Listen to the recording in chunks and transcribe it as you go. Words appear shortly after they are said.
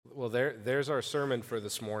Well, there's our sermon for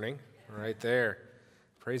this morning, right there.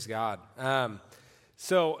 Praise God.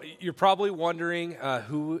 So you're probably wondering,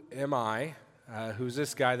 who am I? Who's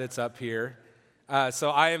this guy that's up here?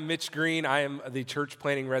 So I am Mitch Green. I am the church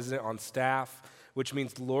planting resident on staff, which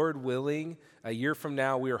means, Lord willing, a year from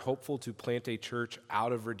now, we are hopeful to plant a church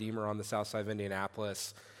out of Redeemer on the south side of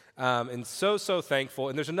Indianapolis. And so thankful.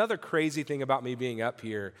 And there's another crazy thing about me being up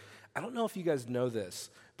here. I don't know if you guys know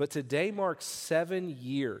this, but today marks 7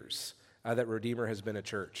 years that Redeemer has been a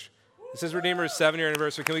church. This is Redeemer's 7-year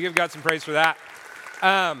anniversary. Can we give God some praise for that?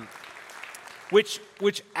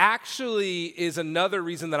 Which actually is another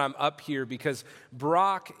reason that I'm up here, because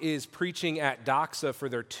Brock is preaching at Doxa for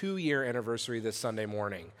their 2-year anniversary this Sunday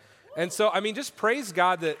morning. And so, just praise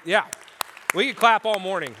God that, we could clap all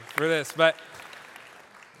morning for this, but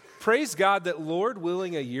praise God that, Lord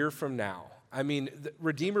willing, a year from now, the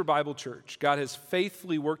Redeemer Bible Church, God has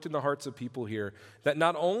faithfully worked in the hearts of people here, that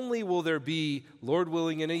not only will there be, Lord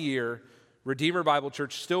willing, in a year, Redeemer Bible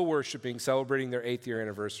Church still worshiping, celebrating their 8th-year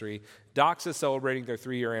anniversary, Doxa celebrating their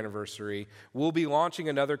 3-year anniversary, we'll be launching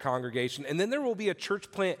another congregation, and then there will be a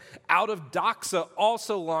church plant out of Doxa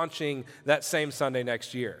also launching that same Sunday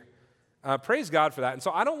next year. Praise God for that. And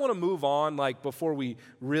so I don't want to move on before we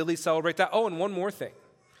really celebrate that. Oh, and one more thing.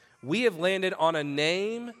 We have landed on a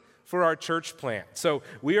name for our church plant. So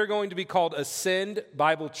we are going to be called Ascend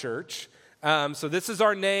Bible Church. So this is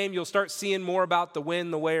our name. You'll start seeing more about the when,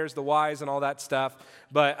 the wheres, the whys, and all that stuff.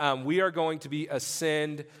 But we are going to be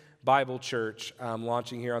Ascend Bible Church,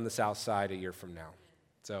 launching here on the south side a year from now.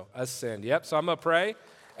 So Ascend. Yep. So I'm going to pray,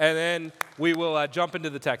 and then we will jump into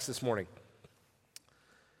the text this morning.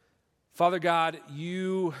 Father God,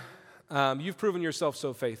 you've proven yourself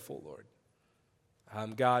so faithful, Lord.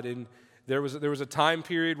 God, there was a time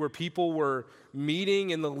period where people were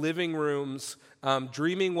meeting in the living rooms,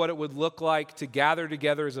 dreaming what it would look like to gather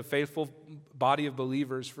together as a faithful body of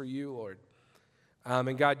believers for you, Lord.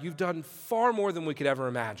 And God, you've done far more than we could ever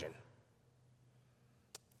imagine.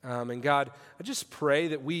 And God, I just pray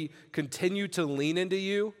that we continue to lean into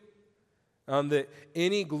you, that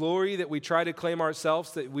any glory that we try to claim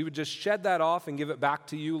ourselves, that we would just shed that off and give it back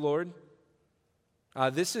to you, Lord.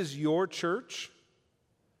 This is your church.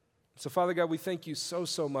 So, Father God, we thank you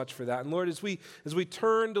so much for that. And Lord, as we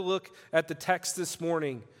turn to look at the text this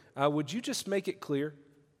morning, would you just make it clear?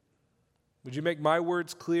 Would you make my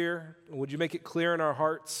words clear? And would you make it clear in our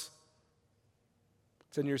hearts?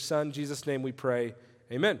 It's in your Son, Jesus' name we pray.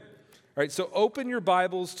 Amen. All right, so open your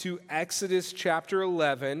Bibles to Exodus chapter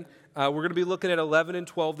 11. We're going to be looking at 11 and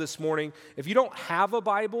 12 this morning. If you don't have a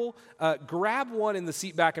Bible, grab one in the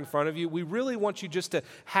seat back in front of you. We really want you just to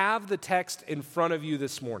have the text in front of you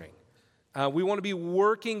this morning. We want to be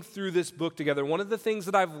working through this book together. One of the things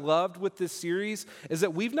that I've loved with this series is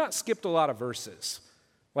that we've not skipped a lot of verses.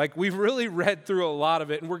 We've really read through a lot of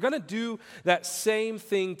it, and we're going to do that same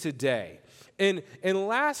thing today. And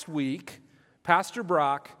last week, Pastor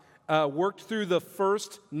Brock worked through the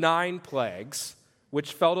first 9 plagues,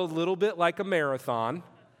 which felt a little bit like a marathon,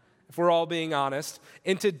 if we're all being honest.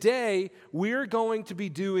 And today, we're going to be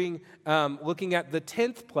looking at the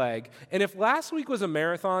 10th plague. And if last week was a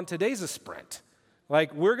marathon, today's a sprint.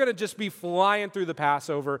 We're going to just be flying through the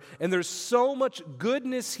Passover. And there's so much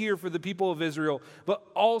goodness here for the people of Israel, but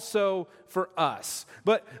also for us.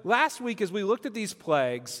 But last week, as we looked at these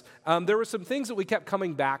plagues, there were some things that we kept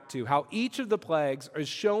coming back to, how each of the plagues is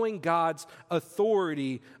showing God's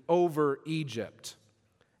authority over Egypt.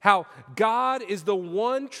 How God is the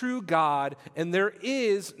one true God, and there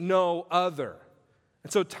is no other.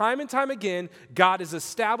 And so time and time again, God is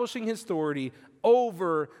establishing his authority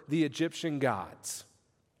over the Egyptian gods.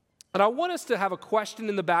 And I want us to have a question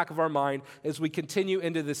in the back of our mind as we continue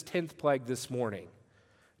into this 10th plague this morning.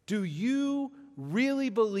 Do you really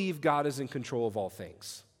believe God is in control of all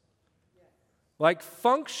things?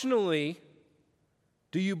 Functionally,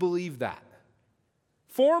 do you believe that?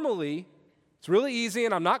 Formally, it's really easy,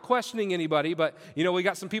 and I'm not questioning anybody, but, we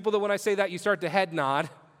got some people that when I say that, you start to head nod.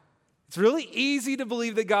 It's really easy to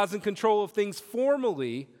believe that God's in control of things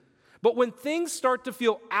formally, but when things start to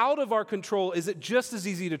feel out of our control, is it just as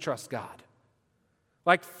easy to trust God?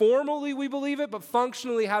 Formally, we believe it, but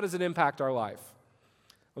functionally, how does it impact our life?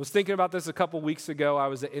 I was thinking about this a couple weeks ago. I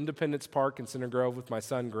was at Independence Park in Center Grove with my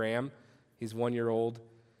son, Graham. He's 1 year old.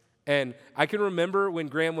 And I can remember when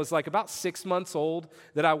Graham was about 6 months old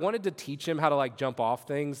that I wanted to teach him how to jump off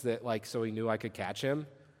things that so he knew I could catch him.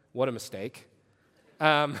 What a mistake.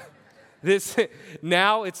 Now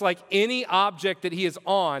it's any object that he is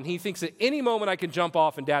on, he thinks at any moment I can jump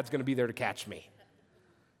off and Dad's going to be there to catch me.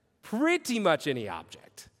 Pretty much any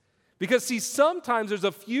object. Because, see, sometimes there's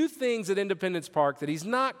a few things at Independence Park that he's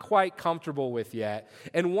not quite comfortable with yet.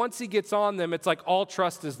 And once he gets on them, it's like all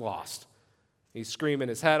trust is lost. He's screaming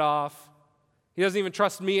his head off. He doesn't even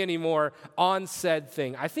trust me anymore on said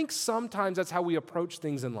thing. I think sometimes that's how we approach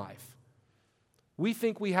things in life. We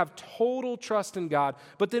think we have total trust in God,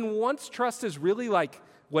 but then once trust is really like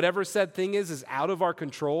whatever said thing is out of our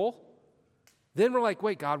control, then we're like,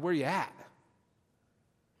 wait, God, where are you at?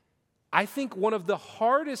 I think one of the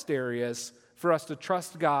hardest areas for us to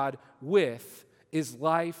trust God with is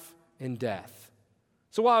life and death.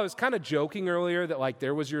 So while I was kind of joking earlier that like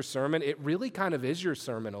there was your sermon, it really kind of is your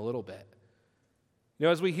sermon a little bit. You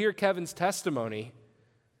know, as we hear Kevin's testimony,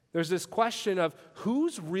 there's this question of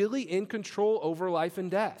who's really in control over life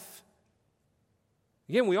and death?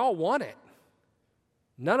 Again, we all want it.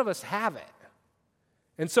 None of us have it.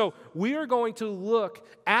 And so we are going to look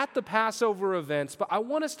at the Passover events, but I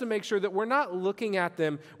want us to make sure that we're not looking at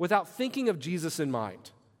them without thinking of Jesus in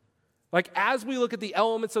mind. Like as we look at the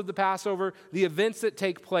elements of the Passover, the events that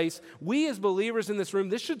take place, we as believers in this room,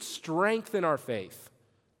 this should strengthen our faith.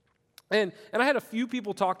 And I had a few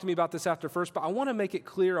people talk to me about this after first, but I want to make it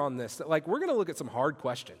clear on this, that like we're going to look at some hard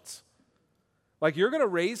questions. Like you're going to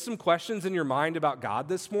raise some questions in your mind about God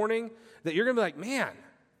this morning that you're going to be like, man,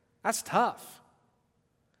 that's tough.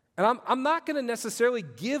 And I'm not going to necessarily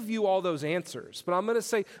give you all those answers, but I'm going to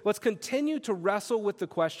say, let's continue to wrestle with the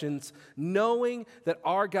questions, knowing that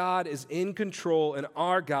our God is in control and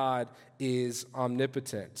our God is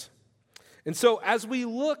omnipotent. And so as we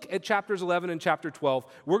look at chapters 11 and chapter 12,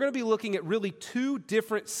 we're going to be looking at really two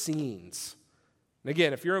different scenes. And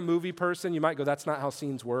again, if you're a movie person, you might go, that's not how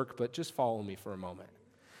scenes work, but just follow me for a moment.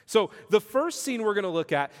 So the first scene we're going to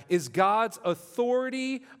look at is God's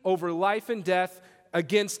authority over life and death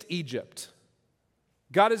against Egypt.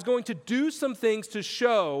 God is going to do some things to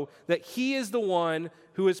show that he is the one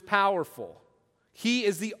who is powerful. He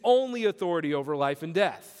is the only authority over life and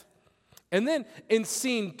death. And then in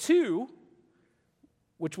scene 2,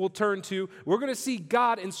 which we'll turn to, we're going to see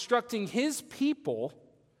God instructing his people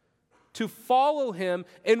to follow him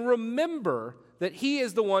and remember that he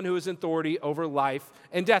is the one who is in authority over life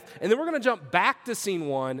and death. And then we're going to jump back to scene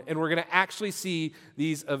 1, and we're going to actually see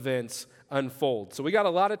these events unfold. So we got a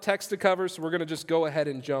lot of text to cover, so we're going to just go ahead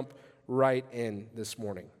and jump right in this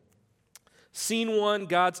morning. Scene 1,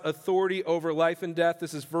 God's authority over life and death.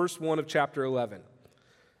 This is verse 1 of chapter 11.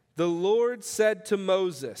 The Lord said to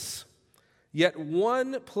Moses, "Yet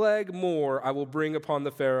one plague more I will bring upon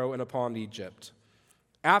the Pharaoh and upon Egypt.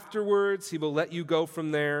 Afterwards, he will let you go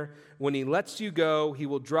from there. When he lets you go, he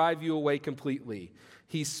will drive you away completely.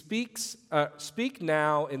 Speak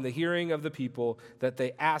now in the hearing of the people that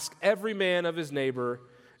they ask every man of his neighbor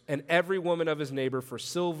and every woman of his neighbor for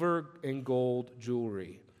silver and gold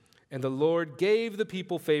jewelry." And the Lord gave the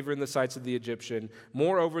people favor in the sights of the Egyptian.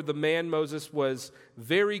 Moreover, the man Moses was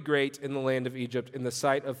very great in the land of Egypt, in the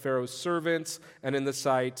sight of Pharaoh's servants and in the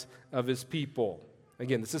sight of his people.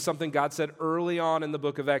 Again, this is something God said early on in the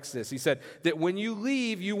book of Exodus. He said that when you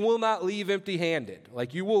leave, you will not leave empty-handed.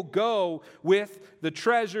 Like you will go with the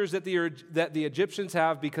treasures that the Egyptians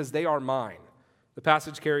have because they are mine. The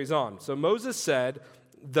passage carries on. So Moses said,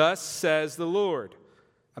 "Thus says the Lord,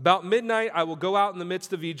 about midnight I will go out in the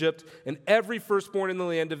midst of Egypt, and every firstborn in the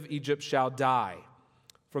land of Egypt shall die.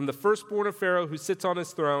 From the firstborn of Pharaoh who sits on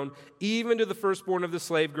his throne, even to the firstborn of the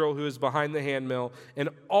slave girl who is behind the handmill, and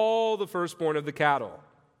all the firstborn of the cattle.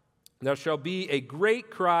 There shall be a great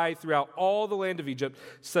cry throughout all the land of Egypt,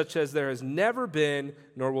 such as there has never been,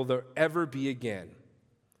 nor will there ever be again.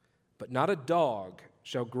 But not a dog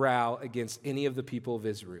shall growl against any of the people of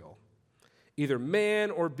Israel, either man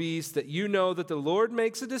or beast, that you know that the Lord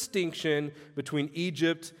makes a distinction between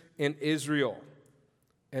Egypt and Israel.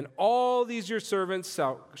 And all these your servants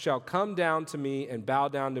shall come down to me and bow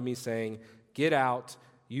down to me, saying, Get out,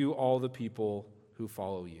 you all the people who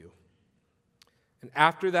follow you. And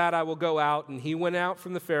after that I will go out. And he went out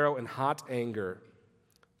from the Pharaoh in hot anger.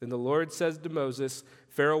 Then the Lord says to Moses,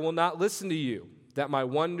 Pharaoh will not listen to you, that my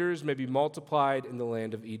wonders may be multiplied in the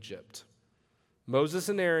land of Egypt. Moses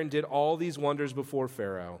and Aaron did all these wonders before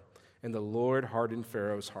Pharaoh, and the Lord hardened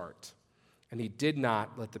Pharaoh's heart, and he did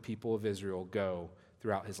not let the people of Israel go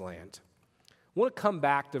throughout his land. I want to come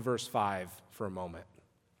back to verse 5 for a moment.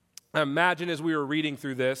 I imagine as we were reading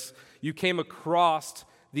through this, you came across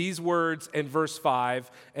these words in verse 5,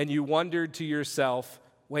 and you wondered to yourself,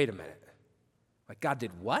 wait a minute, like God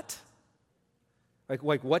did what?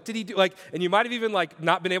 Like what did he do? And you might have even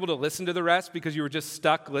not been able to listen to the rest because you were just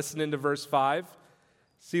stuck listening to verse 5.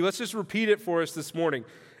 See, let's just repeat it for us this morning.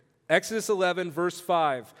 Exodus 11, verse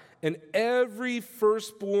 5. and every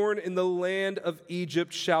firstborn in the land of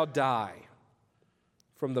Egypt shall die,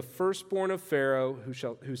 from the firstborn of Pharaoh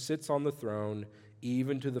who sits on the throne,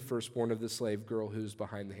 even to the firstborn of the slave girl who's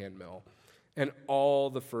behind the handmill, and all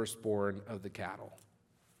the firstborn of the cattle.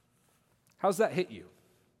 How's that hit you?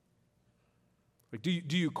 Like,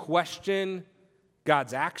 do you question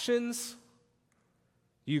God's actions?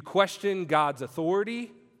 Do you question God's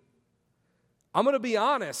authority? I'm going to be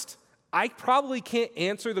honest. I probably can't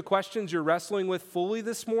answer the questions you're wrestling with fully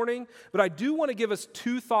this morning, but I do want to give us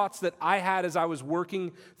two thoughts that I had as I was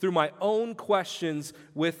working through my own questions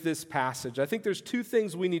with this passage. I think there's two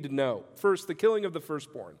things we need to know. First, the killing of the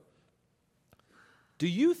firstborn. Do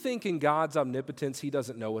you think in God's omnipotence he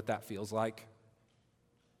doesn't know what that feels like?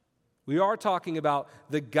 We are talking about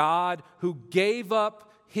the God who gave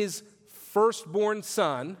up his firstborn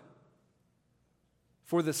son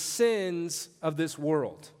for the sins of this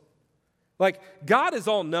world. Like, God is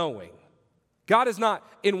all-knowing. God is not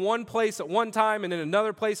in one place at one time and in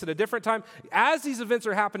another place at a different time. As these events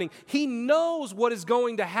are happening, he knows what is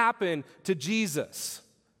going to happen to Jesus.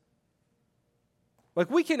 Like,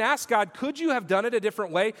 we can ask God, could you have done it a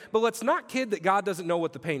different way? But let's not kid that God doesn't know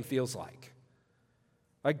what the pain feels like.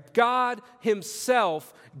 Like, God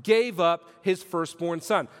himself gave up his firstborn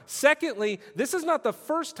son. Secondly, this is not the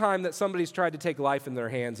first time that somebody's tried to take life in their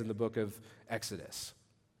hands in the book of Exodus.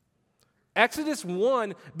 Exodus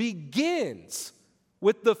 1 begins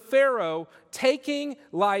with the Pharaoh taking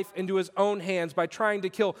life into his own hands by trying to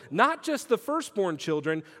kill not just the firstborn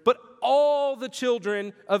children, but all the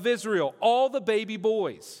children of Israel, all the baby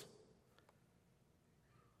boys.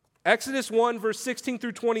 Exodus 1, verse 16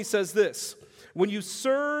 through 20 says this: "When you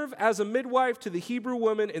serve as a midwife to the Hebrew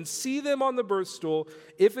women and see them on the birth stool,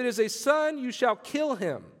 if it is a son, you shall kill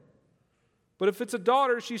him. But if it's a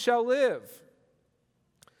daughter, she shall live.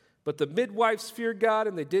 But the midwives feared God,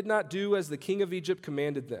 and they did not do as the king of Egypt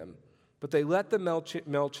commanded them, but they let the male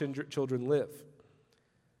children live.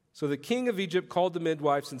 So the king of Egypt called the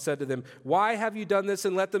midwives and said to them, 'Why have you done this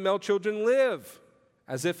and let the male children live?'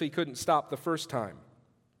 As if he couldn't stop the first time.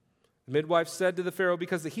 The midwife said to the Pharaoh,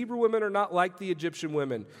 'Because the Hebrew women are not like the Egyptian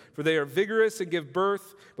women, for they are vigorous and give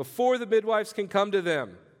birth before the midwives can come to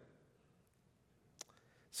them.'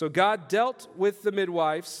 So God dealt with the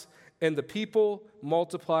midwives, and the people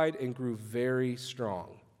multiplied and grew very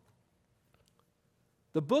strong."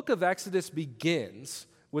 The book of Exodus begins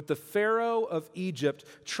with the Pharaoh of Egypt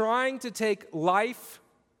trying to take life,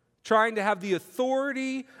 trying to have the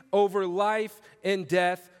authority over life and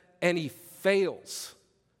death, and he fails.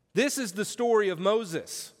 This is the story of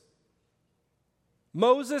Moses.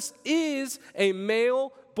 Moses is a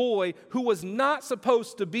male boy who was not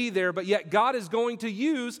supposed to be there, but yet God is going to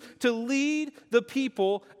use to lead the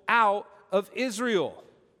people out of Israel.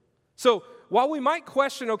 So while we might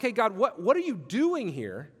question, okay, God, what are you doing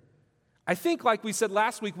here? I think, like we said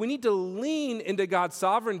last week, we need to lean into God's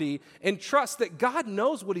sovereignty and trust that God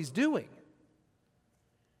knows what he's doing.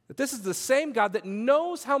 That this is the same God that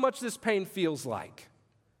knows how much this pain feels like.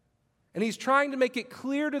 And he's trying to make it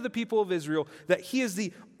clear to the people of Israel that he is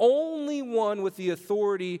the only one with the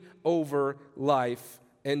authority over life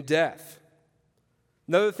and death.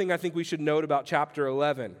 Another thing I think we should note about chapter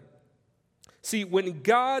 11. See, when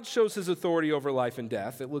God shows his authority over life and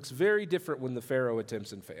death, it looks very different when the Pharaoh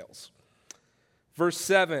attempts and fails. Verse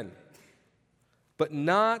 7, "But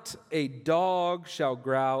not a dog shall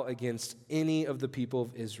growl against any of the people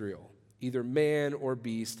of Israel, either man or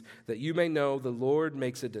beast, that you may know the Lord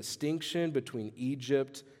makes a distinction between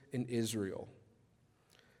Egypt and Israel."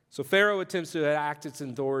 So Pharaoh attempts to enact its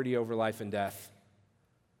authority over life and death,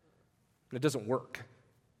 and it doesn't work.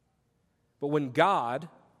 But when God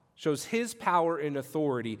shows his power and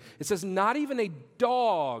authority, it says not even a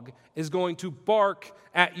dog is going to bark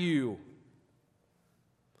at you.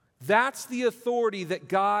 That's the authority that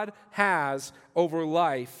God has over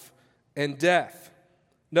life and death.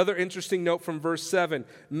 Another interesting note from verse 7.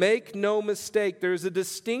 Make no mistake, there's a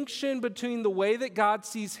distinction between the way that God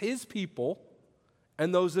sees his people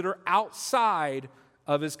and those that are outside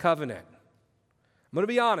of his covenant. I'm going to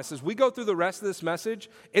be honest, as we go through the rest of this message,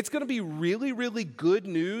 it's going to be really, really good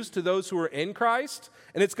news to those who are in Christ,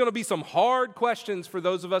 and it's going to be some hard questions for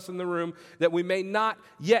those of us in the room that we may not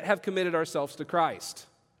yet have committed ourselves to Christ.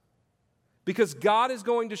 Because God is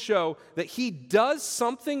going to show that he does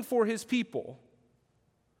something for his people.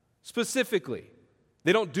 Specifically,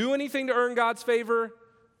 they don't do anything to earn God's favor.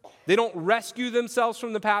 They don't rescue themselves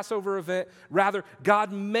from the Passover event. Rather,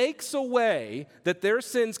 God makes a way that their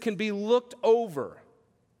sins can be looked over.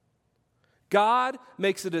 God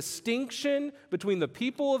makes a distinction between the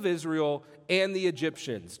people of Israel and the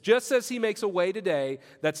Egyptians, just as he makes a way today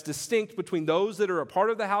that's distinct between those that are a part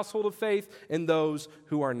of the household of faith and those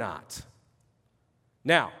who are not.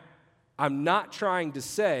 Now, I'm not trying to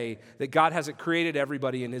say that God hasn't created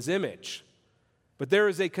everybody in his image, but there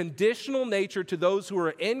is a conditional nature to those who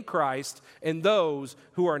are in Christ and those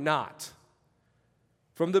who are not.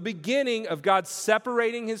 From the beginning of God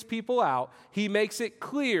separating his people out, he makes it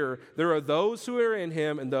clear there are those who are in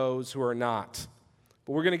him and those who are not.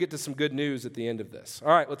 But we're going to get to some good news at the end of this.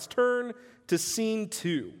 All right, let's turn to scene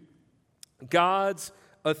 2. God's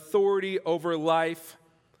authority over life,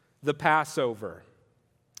 the Passover.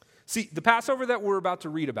 See, the Passover that we're about to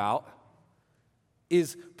read about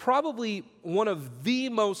is probably one of the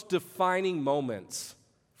most defining moments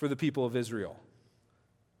for the people of Israel.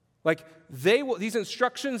 Like, these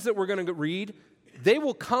instructions that we're going to read, they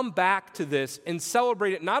will come back to this and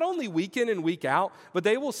celebrate it not only week in and week out, but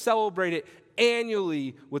they will celebrate it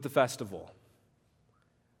annually with the festival.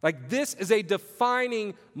 Like, this is a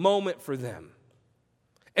defining moment for them.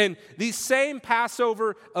 And these same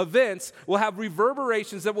Passover events will have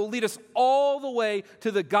reverberations that will lead us all the way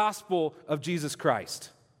to the gospel of Jesus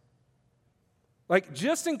Christ. Like,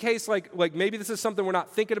 just in case, like maybe this is something we're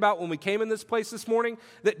not thinking about when we came in this place this morning,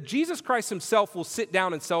 that Jesus Christ himself will sit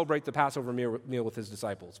down and celebrate the Passover meal with his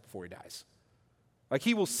disciples before he dies. Like,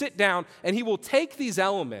 he will sit down and he will take these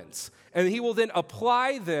elements and he will then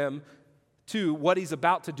apply them to what he's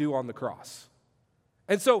about to do on the cross.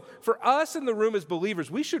 And so for us in the room as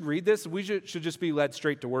believers, we should read this. We should just be led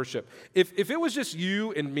straight to worship. If it was just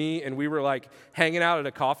you and me and we were like hanging out at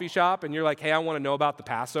a coffee shop and you're like, hey, I want to know about the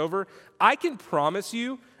Passover, I can promise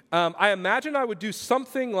you, I imagine I would do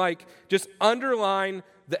something like just underline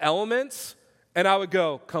the elements and I would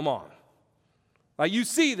go, come on. Like, you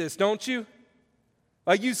see this, don't you?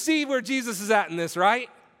 Like, you see where Jesus is at in this, right?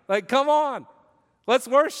 Like, come on. Let's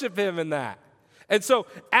worship him in that. And so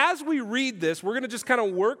as we read this, we're going to just kind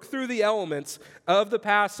of work through the elements of the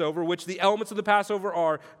Passover, which the elements of the Passover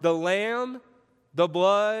are the lamb, the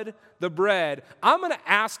blood, the bread. I'm going to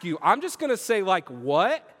ask you, I'm just going to say like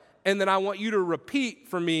what, and then I want you to repeat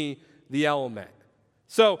for me the element.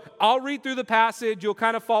 So I'll read through the passage, you'll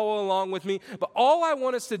kind of follow along with me, but all I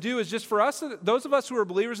want us to do is just for us, those of us who are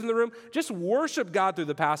believers in the room, just worship God through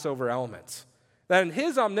the Passover elements. That in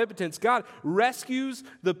his omnipotence, God rescues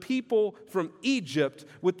the people from Egypt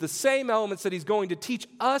with the same elements that he's going to teach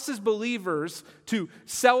us as believers to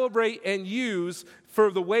celebrate and use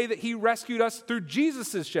for the way that he rescued us through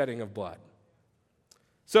Jesus' shedding of blood.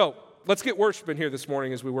 So let's get worshiping here this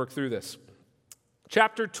morning as we work through this.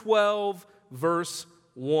 Chapter 12, verse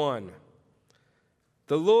 1.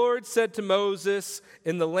 The Lord said to Moses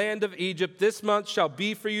in the land of Egypt, this month shall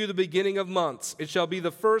be for you the beginning of months. It shall be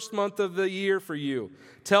the first month of the year for you.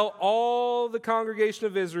 Tell all the congregation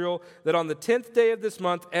of Israel that on the 10th day of this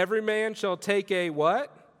month, every man shall take a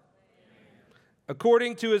what?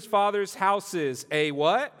 According to his father's houses. A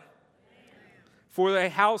what? For a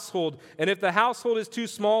household. And if the household is too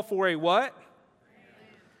small for a what?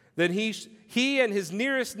 Then he and his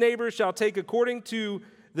nearest neighbor shall take according to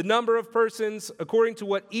the number of persons, according to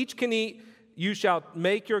what each can eat, you shall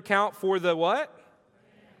make your count for the what?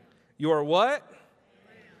 Your what?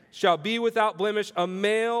 Shall be without blemish, a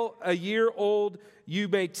male, a year old. You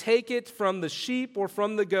may take it from the sheep or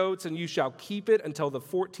from the goats, and you shall keep it until the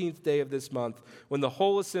 14th day of this month, when the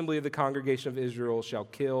whole assembly of the congregation of Israel shall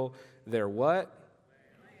kill their what?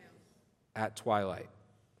 At twilight.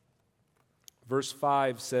 Verse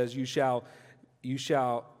 5 says,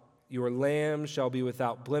 your lamb shall be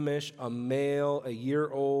without blemish, a male, a year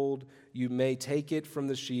old. You may take it from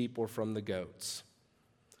the sheep or from the goats.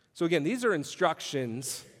 So again, these are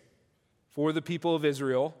instructions for the people of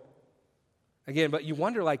Israel. Again, but you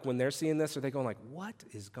wonder, like, when they're seeing this, are they going like, what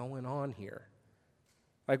is going on here?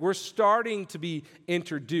 Like, we're starting to be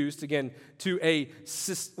introduced, again, to a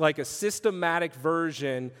systematic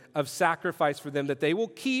version of sacrifice for them that they will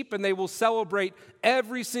keep and they will celebrate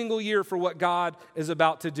every single year for what God is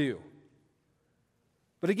about to do.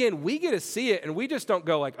 But again, we get to see it and we just don't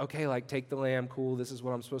go like, okay, like, take the lamb, cool, this is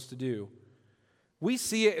what I'm supposed to do. We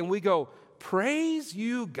see it and we go, praise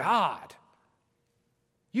you, God.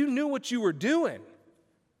 You knew what you were doing.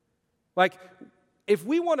 Like, if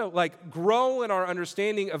we want to like grow in our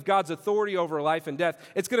understanding of God's authority over life and death,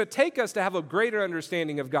 it's going to take us to have a greater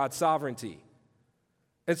understanding of God's sovereignty.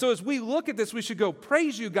 And so as we look at this, we should go,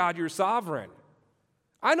 praise you, God, you're sovereign.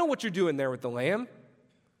 I know what you're doing there with the lamb.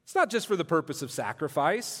 It's not just for the purpose of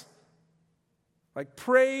sacrifice. Like,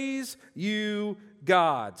 praise you,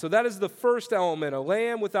 God. So that is the first element, a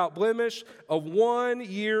lamb without blemish of 1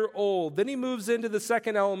 year old. Then he moves into the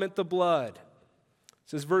second element, the blood. It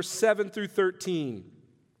says verse 7 through 13.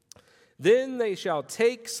 Then they shall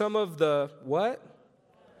take some of the what?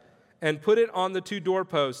 And put it on the 2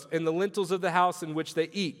 doorposts and the lintels of the house in which they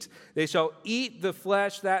eat. They shall eat the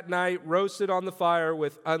flesh that night, roasted on the fire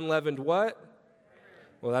with unleavened what?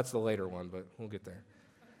 Well, that's the later one, but we'll get there.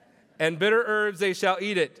 And bitter herbs they shall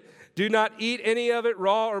eat it. Do not eat any of it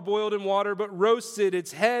raw or boiled in water, but roasted,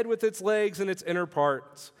 its head with its legs and its inner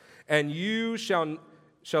parts. And you shall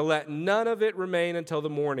let none of it remain until the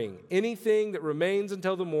morning. Anything that remains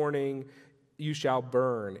until the morning you shall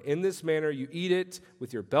burn. In this manner you eat it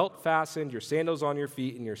with your belt fastened, your sandals on your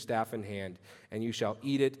feet, and your staff in hand, and you shall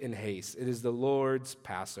eat it in haste. It is the Lord's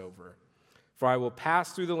Passover. For I will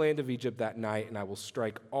pass through the land of Egypt that night, and I will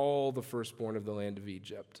strike all the firstborn of the land of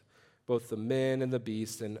Egypt, both the men and the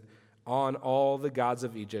beasts, and on all the gods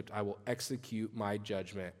of Egypt I will execute my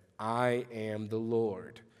judgment. I am the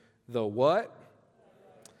Lord. The what?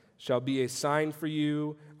 Shall be a sign for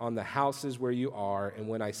you on the houses where you are, and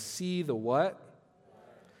when I see the what?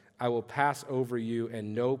 I will pass over you,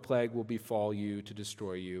 and no plague will befall you to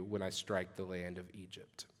destroy you when I strike the land of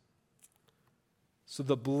Egypt. So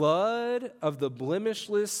the blood of the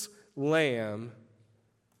blemishless lamb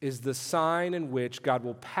is the sign in which God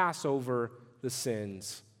will pass over the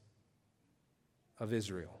sins of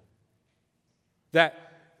Israel. That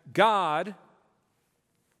God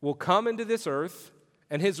will come into this earth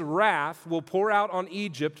and his wrath will pour out on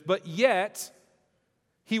Egypt, but yet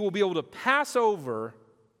he will be able to pass over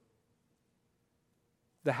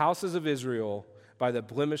the houses of Israel by the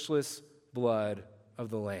blemishless blood of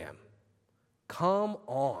the Lamb. Come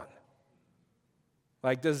on.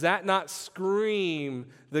 Like, does that not scream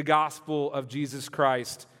the gospel of Jesus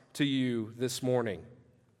Christ to you this morning?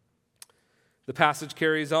 The passage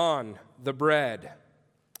carries on, the bread.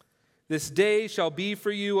 This day shall be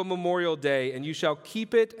for you a memorial day, and you shall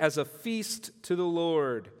keep it as a feast to the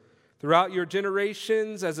Lord. Throughout your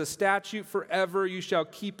generations, as a statute forever, you shall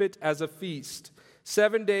keep it as a feast.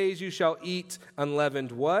 7 days you shall eat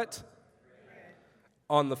unleavened what?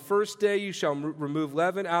 On the first day you shall remove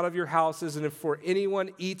leaven out of your houses, and if for anyone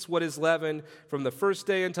eats what is leavened from the first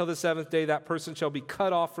day until the 7th day, that person shall be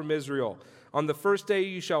cut off from Israel. On the first day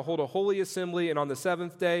you shall hold a holy assembly, and on the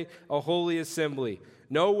 7th day a holy assembly.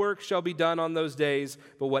 No work shall be done on those days,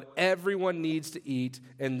 but what everyone needs to eat,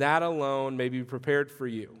 and that alone may be prepared for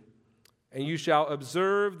you. And you shall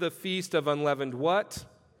observe the feast of unleavened what?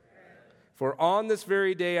 For on this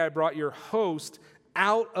very day I brought your host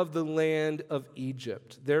out of the land of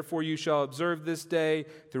Egypt. Therefore you shall observe this day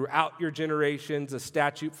throughout your generations, a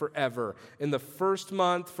statute forever. In the first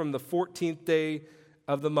month, from the 14th day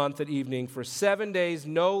of the month at evening, for 7 days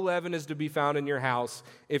no leaven is to be found in your house.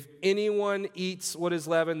 If anyone eats what is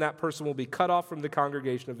leavened, that person will be cut off from the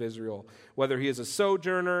congregation of Israel. Whether he is a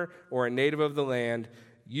sojourner or a native of the land,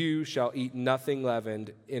 you shall eat nothing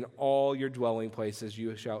leavened. In all your dwelling places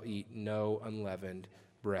you shall eat no unleavened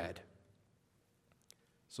bread.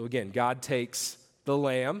 So again, God takes the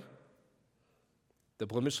lamb, the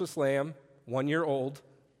blemishless lamb, 1 year old.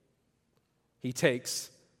 He takes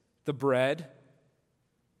the bread.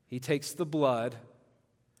 He takes the blood.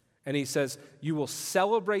 And he says, you will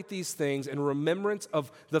celebrate these things in remembrance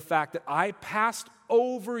of the fact that I passed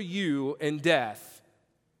over you in death.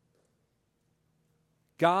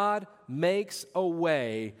 God makes a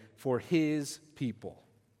way for his people.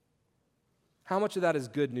 How much of that is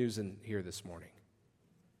good news in here this morning?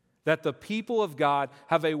 That the people of God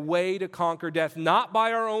have a way to conquer death, not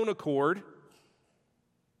by our own accord,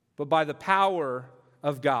 but by the power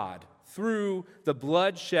of God through the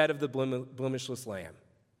bloodshed of the blemishless lamb.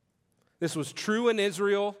 This was true in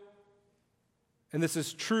Israel, and this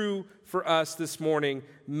is true for us this morning.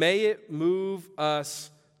 May it move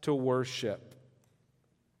us to worship.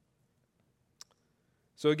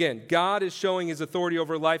 So again, God is showing his authority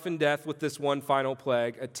over life and death with this one final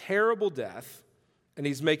plague, a terrible death. And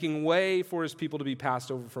he's making way for his people to be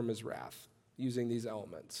passed over from his wrath using these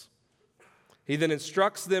elements. He then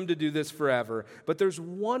instructs them to do this forever. But there's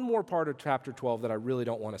one more part of chapter 12 that I really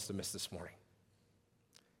don't want us to miss this morning.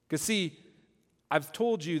 Because see, I've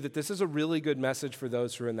told you that this is a really good message for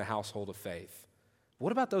those who are in the household of faith.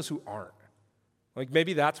 What about those who aren't? Like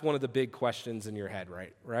maybe that's one of the big questions in your head,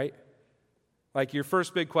 right? Like your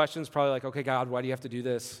first big question is probably like, okay, God, why do you have to do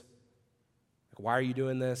this? Why are you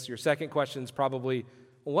doing this? Your second question is probably,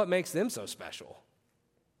 well, what makes them so special?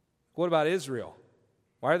 What about Israel?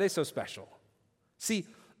 Why are they so special? See,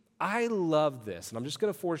 I love this, and I'm just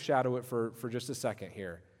going to foreshadow it for just a second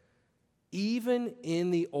here. even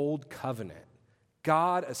in the old covenant,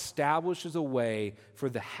 God establishes a way for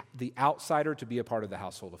the outsider to be a part of the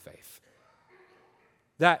household of faith.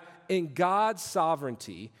 That in God's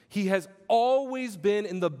sovereignty, he has always been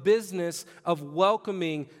in the business of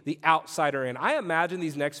welcoming the outsider in. I imagine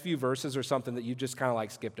these next few verses are something that you just kind of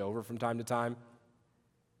like skipped over from time to time.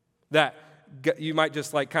 That you might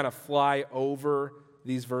just like kind of fly over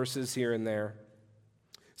these verses here and there.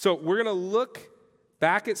 So we're going to look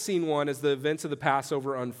back at scene 1 as the events of the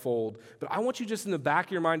Passover unfold. But I want you just in the back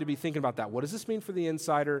of your mind to be thinking about that. What does this mean for the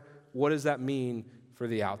insider? What does that mean for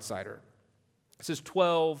the outsider? This is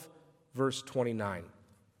 12, verse 29.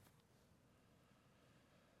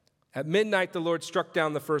 At midnight, the Lord struck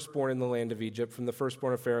down the firstborn in the land of Egypt, from the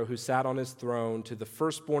firstborn of Pharaoh who sat on his throne to the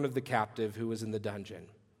firstborn of the captive who was in the dungeon,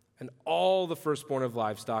 and all the firstborn of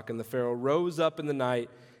livestock. And the Pharaoh rose up in the night,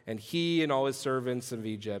 and he and all his servants of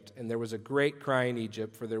Egypt. And there was a great cry in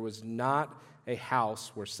Egypt, for there was not a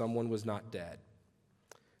house where someone was not dead.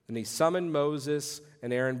 And he summoned Moses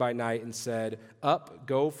and Aaron by night and said, "Up,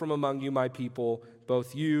 go from among you, my people,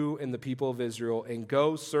 both you and the people of Israel, and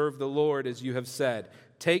go serve the Lord as you have said.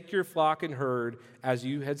 Take your flock and herd as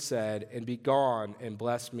you had said, and be gone and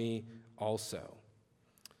bless me also."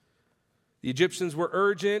 The Egyptians were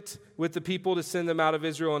urgent with the people to send them out of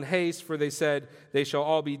Israel in haste, for they said, "They shall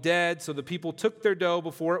all be dead." So the people took their dough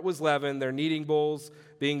before it was leavened, their kneading bowls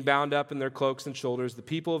being bound up in their cloaks and shoulders. The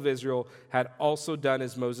people of Israel had also done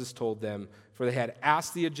as Moses told them, for they had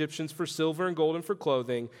asked the Egyptians for silver and gold and for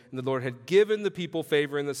clothing, and the Lord had given the people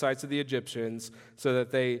favor in the sights of the Egyptians, so that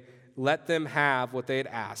they let them have what they had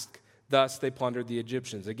asked. Thus they plundered the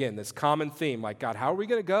Egyptians. Again, this common theme, like, God, how are we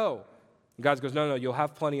going to go? And God goes, no, you'll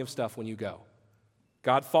have plenty of stuff when you go.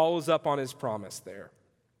 God follows up on his promise there.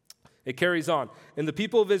 It carries on. And the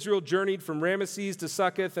people of Israel journeyed from Ramesses to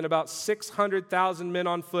Succoth, and about 600,000 men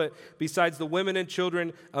on foot, besides the women and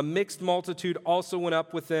children. A mixed multitude also went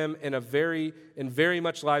up with them, and very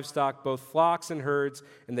much livestock, both flocks and herds.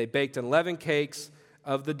 And they baked unleavened cakes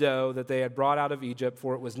of the dough that they had brought out of Egypt,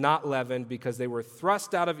 for it was not leavened, because they were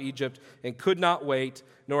thrust out of Egypt and could not wait,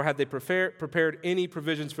 nor had they prepared any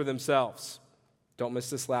provisions for themselves. Don't miss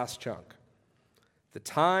this last chunk. The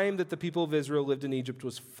time that the people of Israel lived in Egypt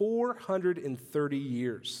was 430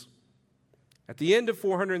 years. At the end of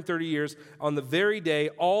 430 years, on the very day,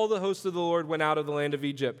 all the hosts of the Lord went out of the land of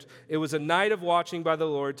Egypt. It was a night of watching by the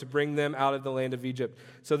Lord to bring them out of the land of Egypt.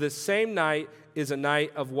 So this same night is a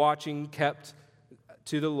night of watching kept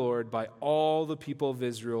to the Lord by all the people of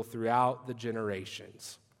Israel throughout the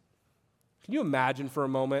generations. Can you imagine for a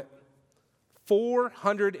moment?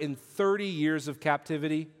 430 years of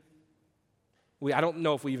captivity. I don't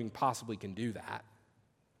know if we even possibly can do that.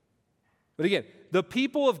 But again, the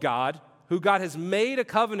people of God, who God has made a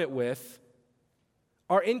covenant with,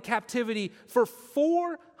 are in captivity for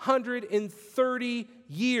 430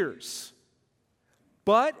 years.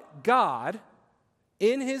 But God,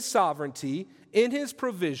 in his sovereignty, in his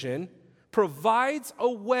provision, provides a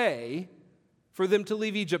way for them to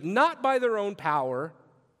leave Egypt, not by their own power,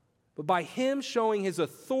 but by him showing his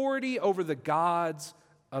authority over the gods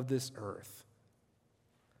of this earth.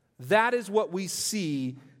 That is what we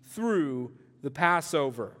see through the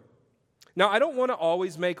Passover. Now, I don't want to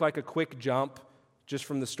always make like a quick jump just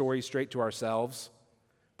from the story straight to ourselves.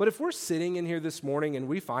 But if we're sitting in here this morning and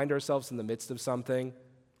we find ourselves in the midst of something,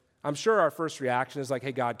 I'm sure our first reaction is like,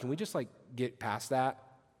 hey, God, can we just like get past that?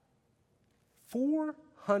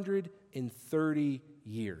 430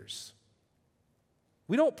 years.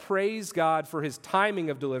 We don't praise God for his timing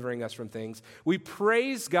of delivering us from things. We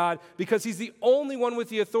praise God because he's the only one with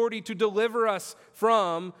the authority to deliver us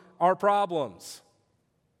from our problems.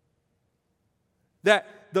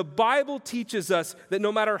 That the Bible teaches us that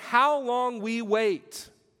no matter how long we wait,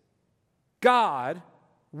 God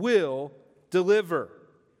will deliver.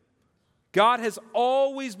 God has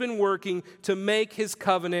always been working to make his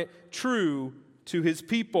covenant true to his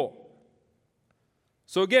people.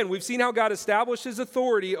 So again, we've seen how God established his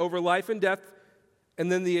authority over life and death,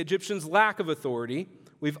 and then the Egyptians' lack of authority.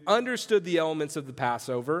 We've understood the elements of the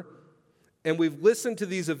Passover, and we've listened to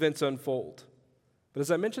these events unfold. But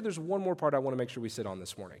as I mentioned, there's one more part I want to make sure we sit on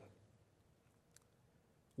this morning.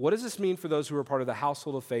 What does this mean for those who are part of the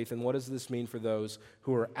household of faith, and what does this mean for those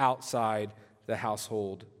who are outside the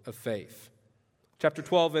household of faith? Chapter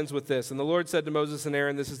 12 ends with this. And the Lord said to Moses and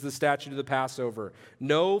Aaron, this is the statute of the Passover.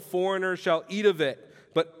 No foreigner shall eat of it,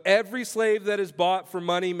 but every slave that is bought for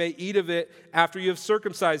money may eat of it after you have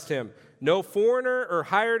circumcised him. No foreigner or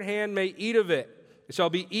hired hand may eat of it. It shall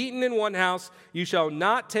be eaten in one house. You shall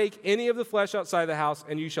not take any of the flesh outside the house,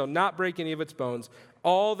 and you shall not break any of its bones.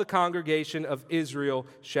 All the congregation of Israel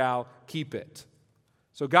shall keep it.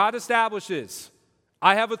 So God establishes,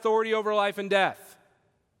 I have authority over life and death.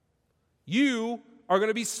 You are going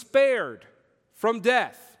to be spared from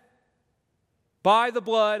death by the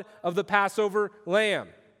blood of the Passover lamb.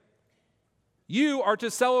 You are to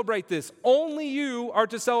celebrate this. Only you are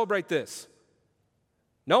to celebrate this.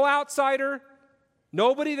 No outsider,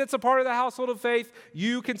 nobody that's a part of the household of faith,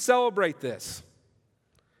 you can celebrate this.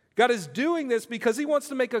 God is doing this because he wants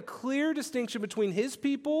to make a clear distinction between his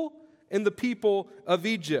people and the people of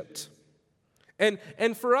Egypt. And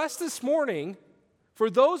for us this morning, for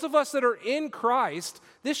those of us that are in Christ,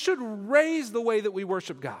 this should raise the way that we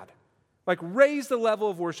worship God. Like raise the level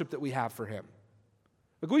of worship that we have for him.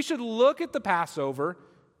 Like we should look at the Passover,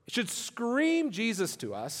 it should scream Jesus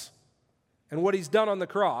to us and what he's done on the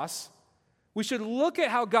cross. We should look at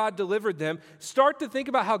how God delivered them, start to think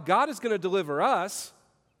about how God is going to deliver us.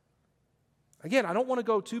 Again, I don't want to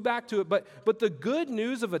go too back to it, but the good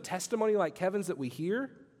news of a testimony like Kevin's that we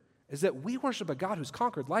hear is that we worship a God who's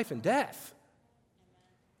conquered life and death.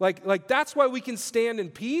 Like that's why we can stand in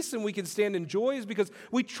peace and we can stand in joy, is because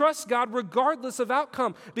we trust God regardless of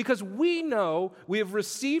outcome, because we know we have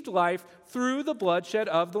received life through the bloodshed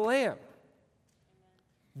of the Lamb.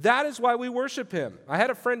 That is why we worship him. I had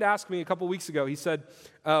a friend ask me a couple weeks ago, he said,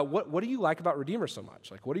 what do you like about Redeemer so much?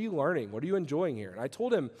 Like, what are you learning? What are you enjoying here? And I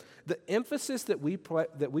told him the emphasis that we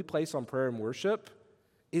place on prayer and worship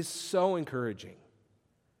is so encouraging.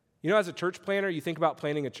 You know, as a church planner, you think about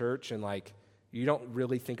planning a church and like, you don't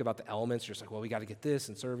really think about the elements. You're just like, well, we got to get this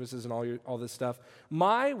and services and all this stuff.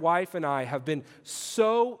 My wife and I have been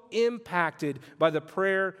so impacted by the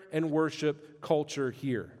prayer and worship culture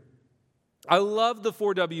here. I love the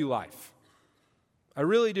 4W life. I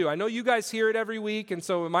really do. I know you guys hear it every week, and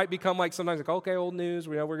so it might become like sometimes like, okay, old news,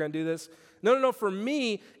 we know we're going to do this. No. For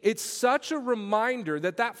me, it's such a reminder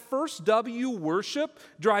that first W, worship,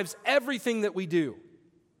 drives everything that we do.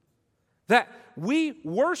 That we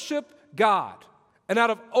worship God. And out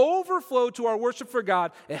of overflow to our worship for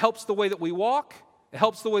God, it helps the way that we walk, it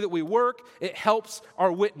helps the way that we work, it helps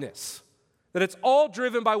our witness. That it's all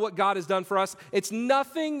driven by what God has done for us. It's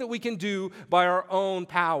nothing that we can do by our own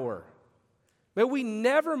power. May we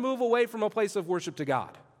never move away from a place of worship to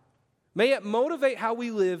God. May it motivate how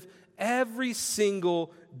we live every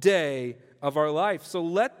single day of our life. So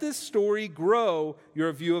let this story grow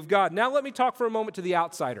your view of God. Now let me talk for a moment to the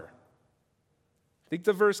outsider. I think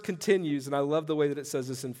the verse continues, and I love the way that it says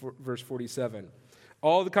this in verse 47.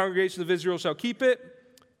 All the congregations of Israel shall keep it.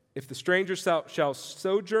 If the stranger shall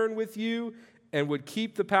sojourn with you and would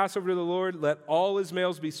keep the Passover to the Lord, let all his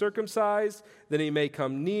males be circumcised, that he may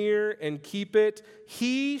come near and keep it.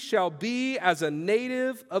 He shall be as a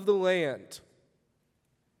native of the land.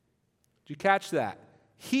 Did you catch that?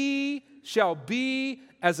 He shall be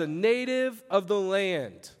as a native of the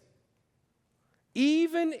land.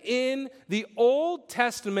 Even in the Old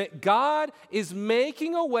Testament, God is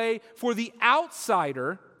making a way for the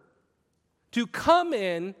outsider to come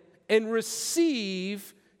in and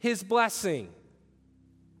receive his blessing.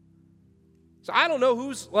 So I don't know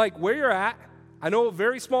who's like where you're at. I know a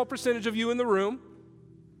very small percentage of you in the room.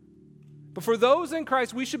 But for those in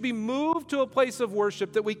Christ, we should be moved to a place of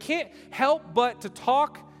worship that we can't help but to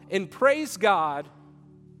talk and praise God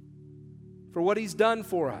for what he's done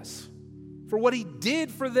for us, for what he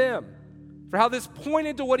did for them, for how this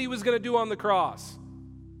pointed to what he was going to do on the cross.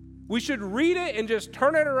 We should read it and just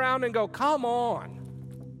turn it around and go, come on.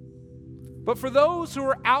 But for those who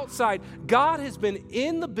are outside, God has been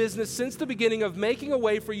in the business since the beginning of making a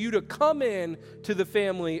way for you to come in to the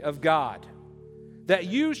family of God. That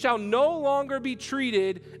you shall no longer be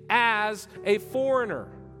treated as a foreigner.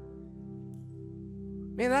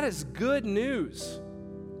 Man, that is good news.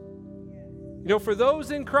 You know, for those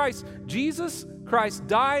in Christ, Jesus Christ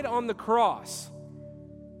died on the cross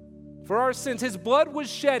for our sins. His blood was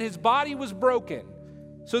shed, his body was broken,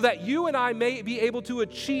 so that you and I may be able to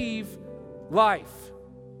achieve life.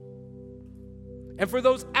 And for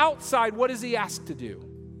those outside, what does he ask to do?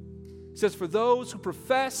 He says, for those who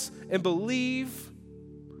profess and believe,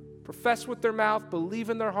 profess with their mouth, believe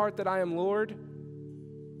in their heart that I am Lord,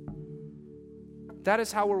 that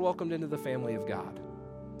is how we're welcomed into the family of God.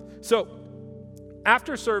 So,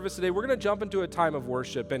 after service today, we're going to jump into a time of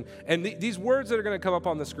worship. And these words that are going to come up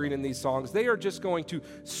on the screen in these songs, they are just going to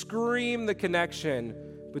scream the connection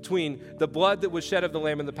between the blood that was shed of the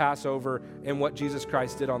Lamb in the Passover and what Jesus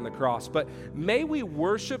Christ did on the cross. But may we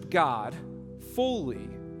worship God fully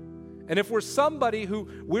And if we're somebody who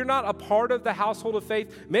we're not a part of the household of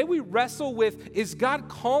faith, may we wrestle with, is God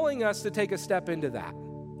calling us to take a step into that?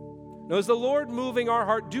 Now, is the Lord moving our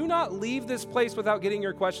heart? Do not leave this place without getting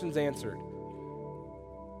your questions answered.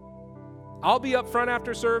 I'll be up front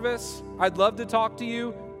after service. I'd love to talk to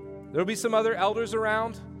you. There'll be some other elders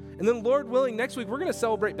around. And then, Lord willing, next week we're going to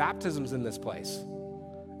celebrate baptisms in this place.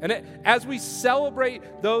 And as we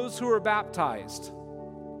celebrate those who are baptized,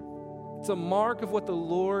 it's a mark of what the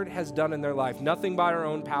Lord has done in their life. Nothing by our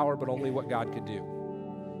own power, but only what God could do.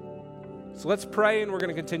 So let's pray, and we're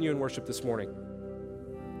going to continue in worship this morning.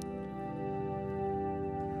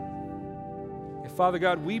 And Father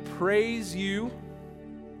God, we praise you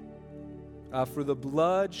for the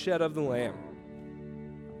blood shed of the Lamb.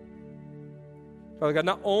 Father God,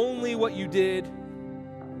 not only what you did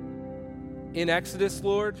in Exodus,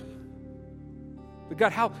 Lord, but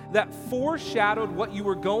God, how that foreshadowed what you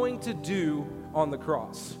were going to do on the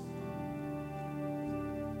cross.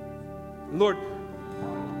 Lord,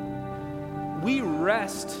 we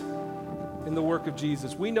rest in the work of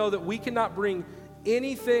Jesus. We know that we cannot bring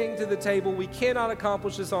anything to the table. We cannot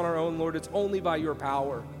accomplish this on our own, Lord. It's only by your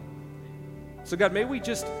power. So God, may we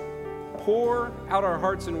just pour out our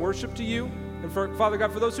hearts in worship to you. And Father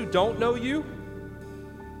God, for those who don't know you,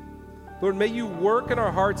 Lord, may you work in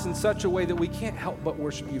our hearts in such a way that we can't help but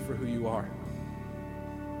worship you for who you are.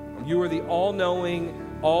 You are the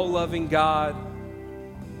all-knowing, all-loving God.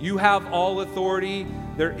 You have all authority.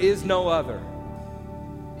 There is no other.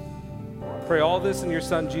 I pray all this in your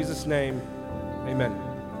Son, Jesus' name. Amen.